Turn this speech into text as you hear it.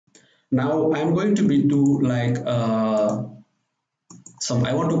Now I'm going to be do like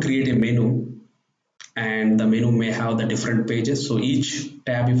I want to create a menu, and the menu may have the different pages. So each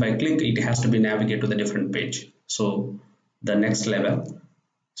tab, if I click, it has to be navigate to the different page. So the next level.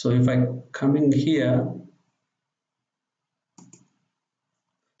 So if I come in here,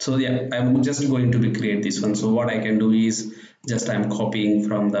 so yeah, I'm just going to be create this one. So what I can do is just I'm copying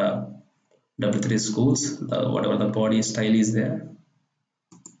from the W3 schools, whatever the body style is there.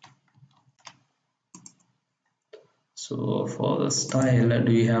 So for the style,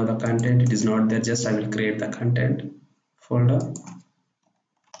 do we have the content? It is not there. Just I will create the content folder.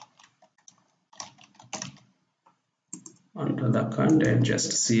 Under the content,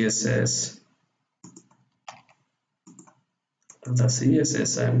 just CSS. The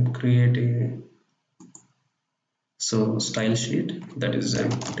CSS I'm creating, so style sheet, that is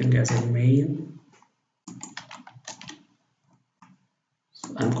I'm putting as a main.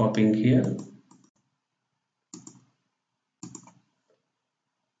 So I'm copying here.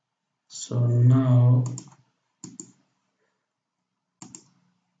 So now,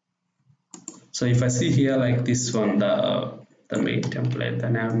 so if I see here like this one, the main template, the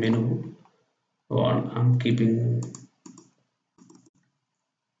nav menu one, I'm keeping.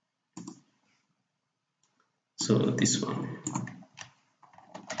 So this one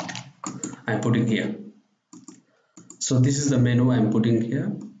I'm putting here. So this is the menu I'm putting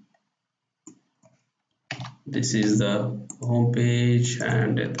here. This is the home page,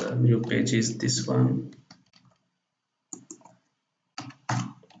 and the new page is this one.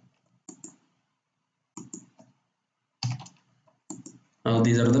 Now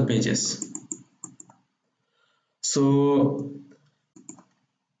these are the pages. So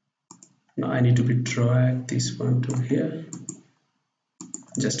now I need to be drag this one to here.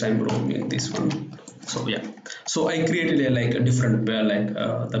 Just I'm roaming this one. So yeah, so I created a different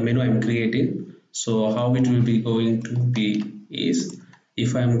the menu I'm creating. So how it will be going to be is,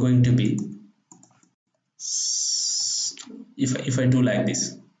 if I'm going to be if I do like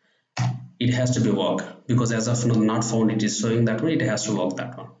this, it has to be work, because as of now not found, it is showing that one, it has to work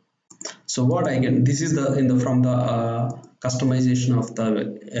that one. So what I can, this is the from the customization of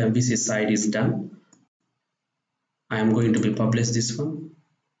the MVC side is done. I am going to be publish this one.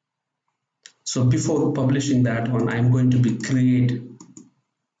 So before publishing that one, I am going to be create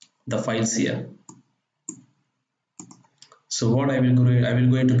the files here. So what I will create, I will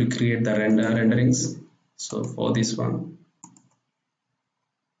going to be create the renderings. So for this one,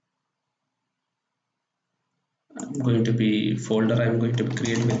 I'm going to be folder, I'm going to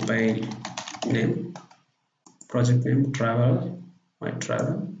create with my name, project name, travel, my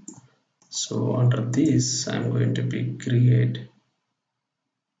travel. So under this, I'm going to be create.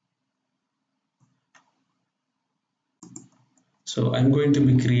 So I'm going to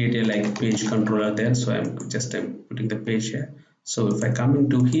be create a page controller there. So I'm putting the page here. So if I come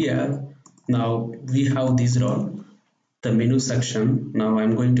into here, now we have this role, the menu section. Now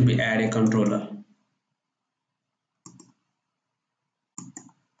I'm going to be add a controller.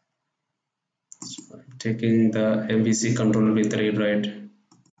 So I'm taking the MVC controller with read write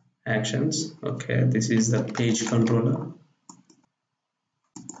actions. Okay, this is the page controller.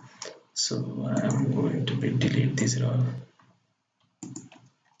 So I'm going to be delete this role.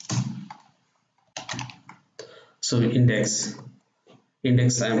 So index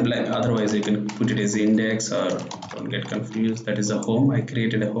I'm otherwise you can put it as index, or don't get confused, that is a home. I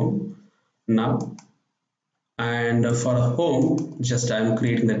created a home now, and for a home, just I'm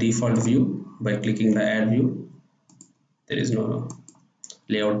creating the default view by clicking the add view. There is no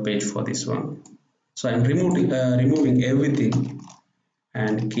layout page for this one. So I'm removing everything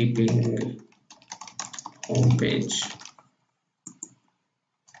and keeping home page.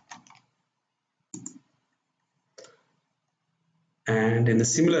 And in the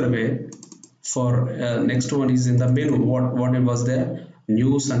similar way, for next one is in the menu, what it was there,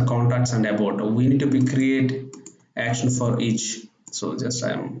 news and contacts and about, we need to be create action for each. So just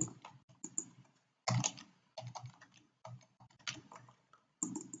I'm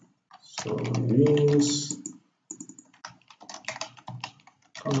so news,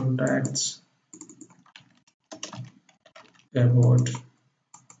 contacts, about.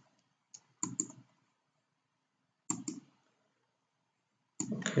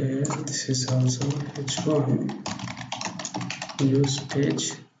 Okay, this is also h1 news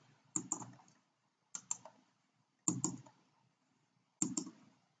page.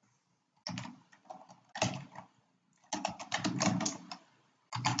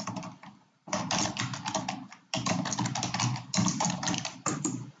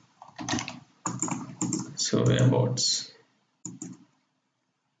 So abouts.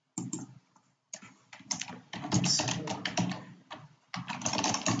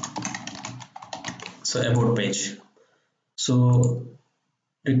 So about page. So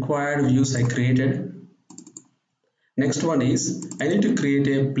required views I created. Next one is I need to create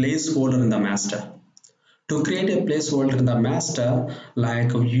a placeholder in the master. To create a placeholder in the master,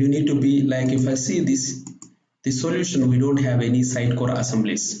 like you need to be like, if I see this solution, we don't have any Sitecore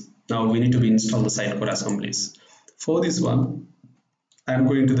assemblies. Now we need to be install the Sitecore assemblies. For this one, I'm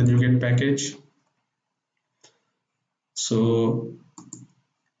going to the NuGet package. So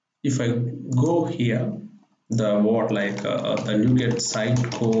if I go here, the what like the NuGet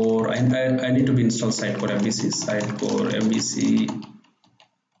Sitecore, I need to be install Sitecore MVC, Sitecore MVC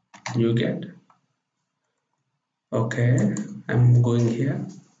NuGet. Okay, I'm going here.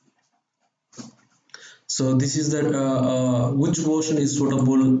 So this is the which version is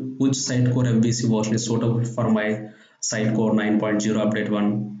suitable, which Sitecore MVC version is suitable for my Sitecore 9.0 update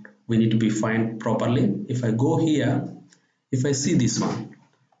 1. We need to be find properly. If I go here, if I see this one,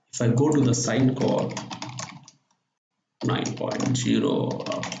 if I go to the Sitecore 9.0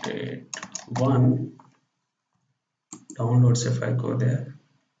 update 1 downloads, if I go there,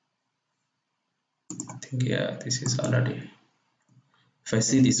 I think yeah, this is already. If I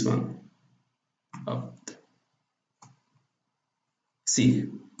see this one, see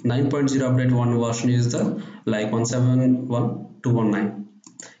 9.0 update 1 version is the like 171.219.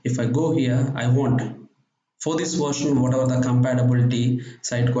 If I go here, I want for this version whatever the compatibility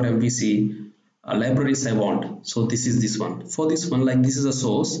Sitecore MVC libraries I want. So this is this one. For this one, like this is a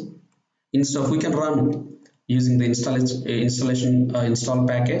source. Instead of we can run using the install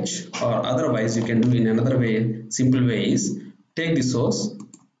package, or otherwise you can do in another way. Simple way is take the source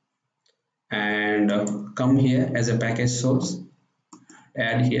and come here as a package source,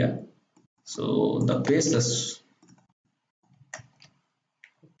 add here. So the paste is,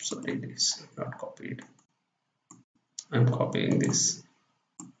 sorry, this is not copied. I'm copying this,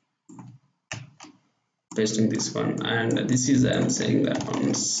 pasting this one, and this is I'm saying that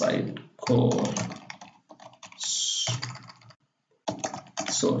on Sitecore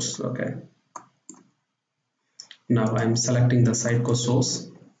source. Okay, now I'm selecting the Sitecore source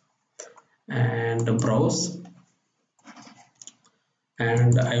and browse,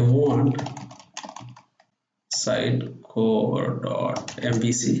 and I want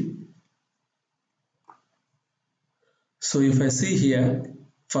Sitecore.mvc. So if I see here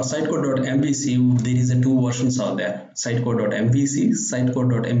for Sitecore.mvc, there is a two versions out there, Sitecore.mvc,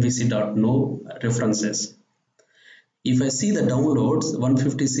 Sitecore.mvc.no references. If I see the downloads,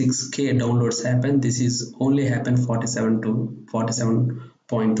 156k downloads happen. This is only happen 47 to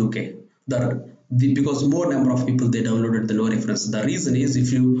 47.2k. Because more number of people they downloaded the no reference. The reason is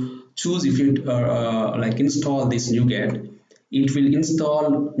if you choose, if you like install this NuGet, it will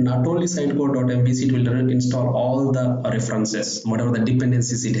install not only Sitecore.mvc, it will install all the references, whatever the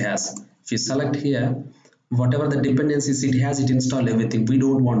dependencies it has. If you select here, whatever the dependencies it has, it install everything. We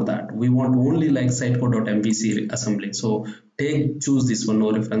don't want that. We want only like Sitecore.mvc assembly. So choose this one,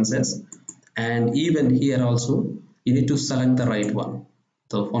 no references. And even here also you need to select the right one.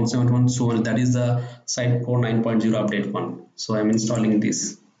 So 171, so that is the Sitecore 9.0 update 1. So I'm installing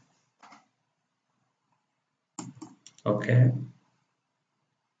this. Okay.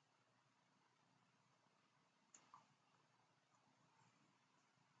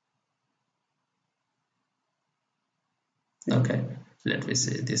 Okay, let me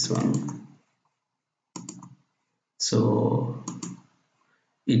say this one. So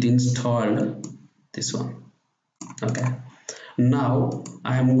it installed this one. Okay, now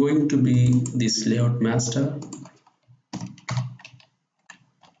I am going to be this layout master.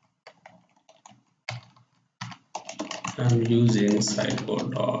 I'm using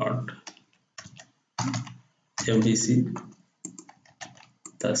Sitecore.mvc,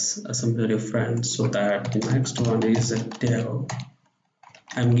 thus assembly reference. So that the next one is a dev.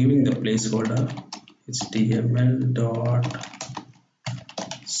 I'm giving the placeholder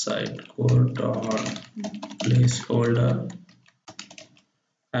html.sitecore.placeholder.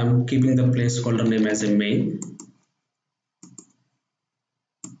 I'm keeping the placeholder name as a main.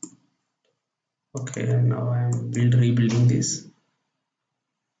 Okay, now I'm rebuilding this.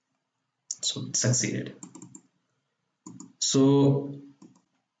 So it succeeded. So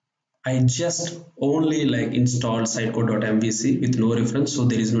I just only like installed Sitecore.mvc with no reference, so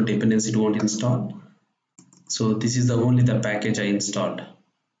there is no dependency, it won't install. So this is the only the package I installed.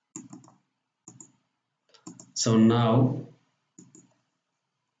 So now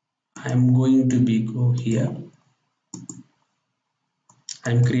I'm going to go here.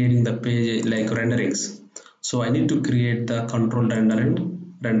 I'm creating the page like renderings. So I need to create the control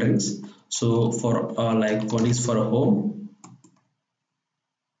renderings. So for like one is for home.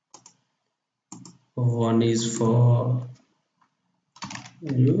 one is for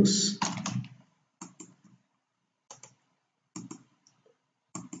news,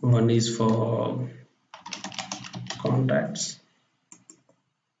 one is for contacts,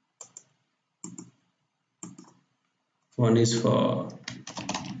 one is for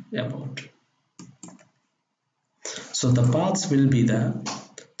about. So the paths will be the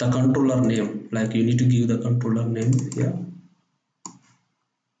controller name, like you need to give the controller name here.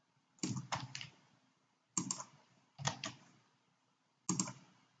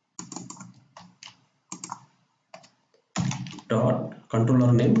 Dot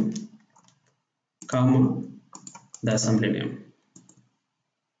controller name, comma, the assembly name.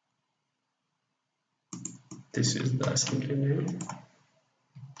 This is the assembly name.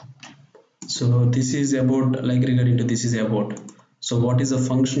 So this is about, like regarding to this is about. So what is the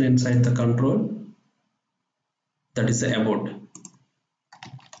function inside the control? That is the about.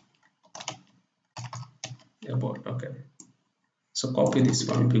 About, okay. So copy this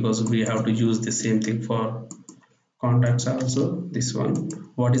one because we have to use the same thing for contacts also. This one.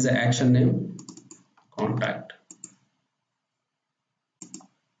 What is the action name? Contact.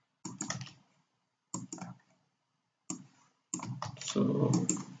 So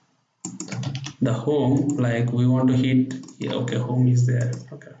the home, like we want to hit, yeah, okay, home is there,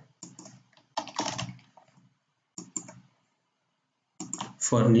 okay.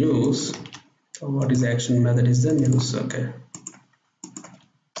 For news, so what is the action method is the news, okay.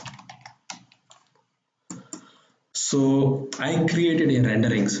 So I created a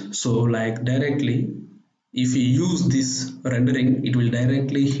renderings, so like directly if you use this rendering, it will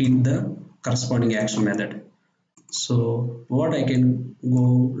directly hit the corresponding action method. So what I can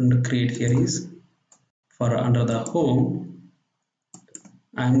go and create here is, for under the home,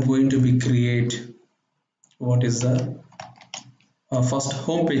 I'm going to be create what is the first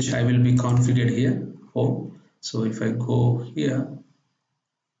home page. I will be configured here, home. So if I go here,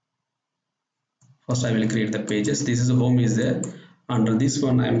 first I will create the pages. This is the home is there. Under this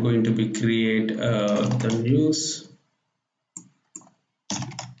one, I'm going to be create the news.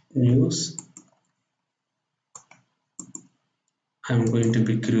 I'm going to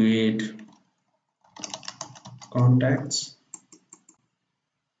be create contacts.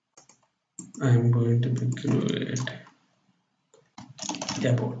 I'm going to be create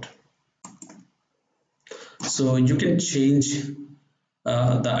about. So you can change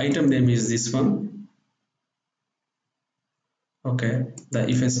the item name is this one. Okay,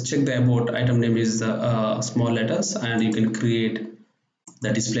 if I check the about, item name is the small letters, and you can create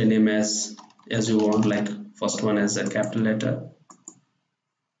the display name as you want, like first one as a capital letter,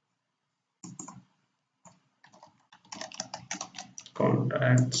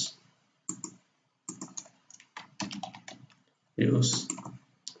 contacts, use,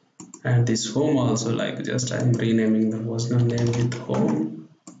 and this home also, like just I'm renaming the original name with home,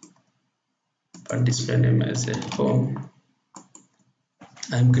 but display name as a home.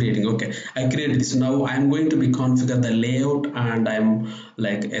 I'm creating, okay, I created this. Now I'm going to be configure the layout, and I'm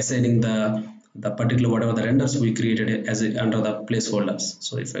like assigning the particular whatever the renders we created as under the placeholders.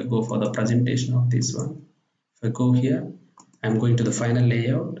 So if I go for the presentation of this one, if I go here, I'm going to the final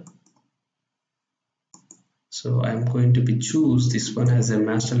layout. So I'm going to be choose this one as a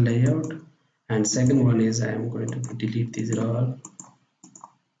master layout, and second one is I'm going to delete these all,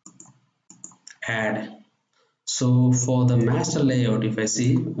 add. So for the master layout, if I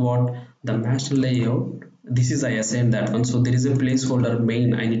see what the master layout, this is I assign that one. So there is a placeholder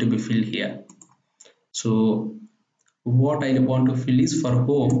main I need to be filled here. So what I want to fill is for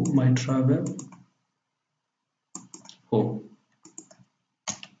home, my travel home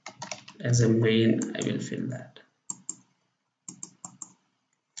as a main. I will fill that.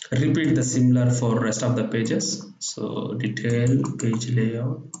 Repeat the similar for rest of the pages. So detail page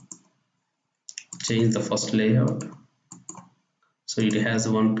layout, change the first layout. So it has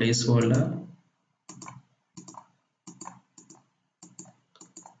one placeholder.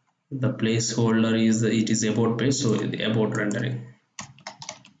 The placeholder is it is about page, so the about rendering.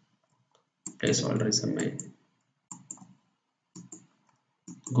 Placeholder is the main.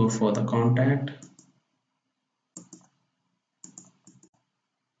 Go for the contact.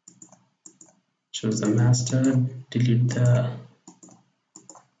 Choose the master, delete the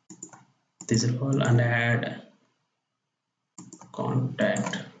this all, and add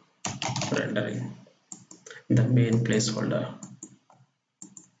contact rendering, the main placeholder.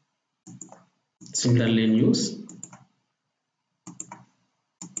 Similarly in use,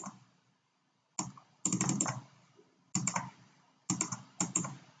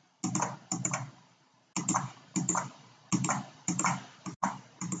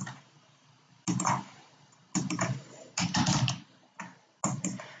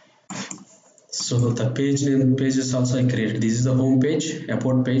 So the page name pages also I created. This is the home page,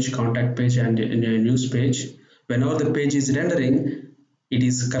 about page, contact page, and a news page. Whenever the page is rendering, it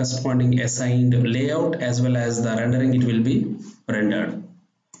is corresponding assigned layout as well as the rendering, it will be rendered.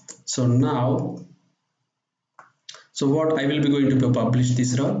 So now, so what I will be going to publish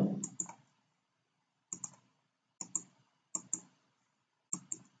this row.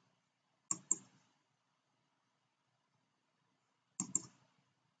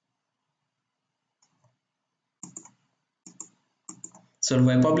 So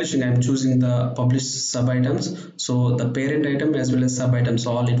by publishing, I am choosing the publish sub items. So the parent item as well as sub items,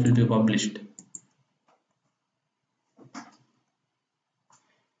 all it will be published.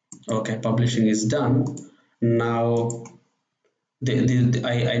 Okay, publishing is done. Now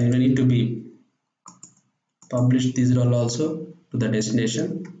I need to be publish this role also to the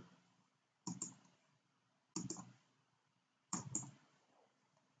destination.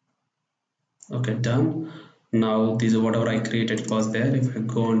 Okay, done. Now this is whatever I created was there. If I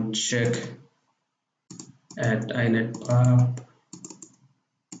go and check at inetpub,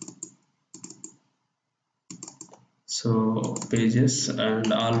 so pages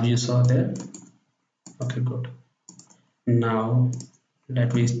and all views are there. Okay, good. Now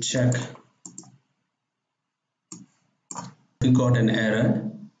let me check. We got an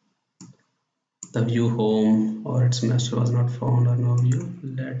error. The view home or its master was not found or no view.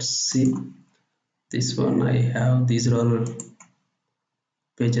 Let's see. This one I have, these are all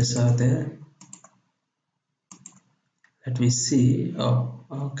pages are there. Let me see. Oh,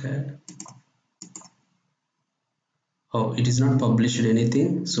 okay. Oh, it is not published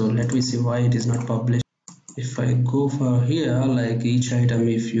anything. So let me see why it is not published. If I go for here, like each item,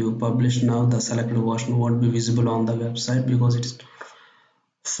 if you publish now, the selected version won't be visible on the website because it's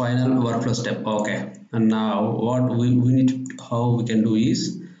final workflow step. Okay, and now what we need to, how we can do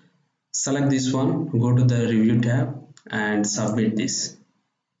is select this one, go to the review tab and submit this.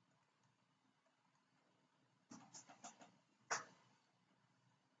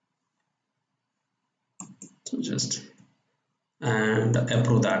 So just and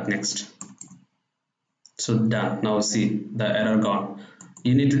approve that. Next. So done. Now see the error gone.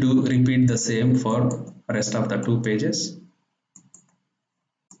 You need to repeat the same for rest of the 2 pages.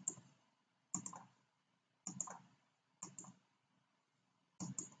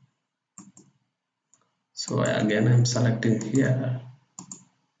 So again I'm selecting here,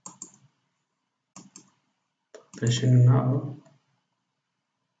 publishing now.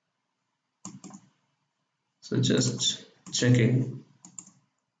 So just checking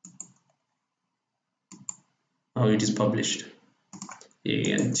how it is published.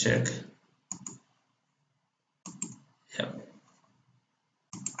 Again check. Yep.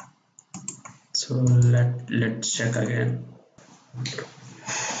 So let's check again.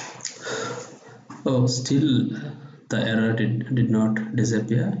 Oh, still the error did not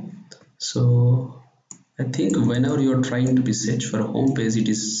disappear. So I think whenever you're trying to be search for a home page, it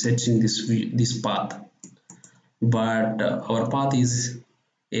is searching this path, but our path is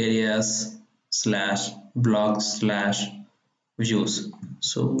areas / blogs / views.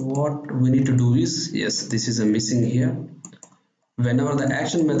 So what we need to do is, yes, this is a missing here. Whenever the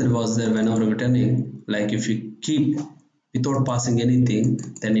action method was there, whenever returning, like if you keep without passing anything,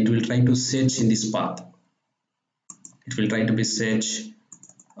 then it will try to search in this path. It will try to be search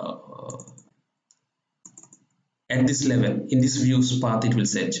at this level, in this views path it will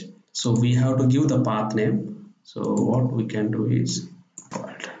search. So we have to give the path name. So what we can do is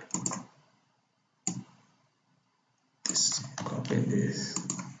this, copy this.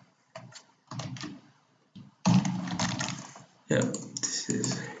 Yeah, this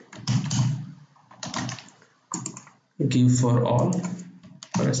is give for all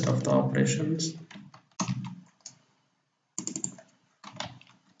the rest of the operations.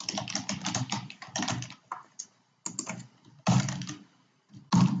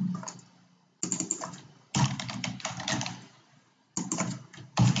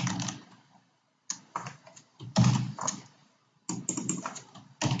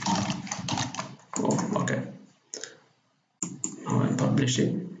 Oh, okay. Now I'm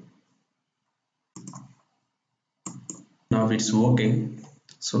publishing. Now it's working.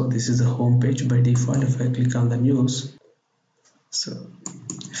 So this is the home page by default. If I click on the news, so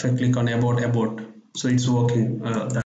if I click on about, so it's working.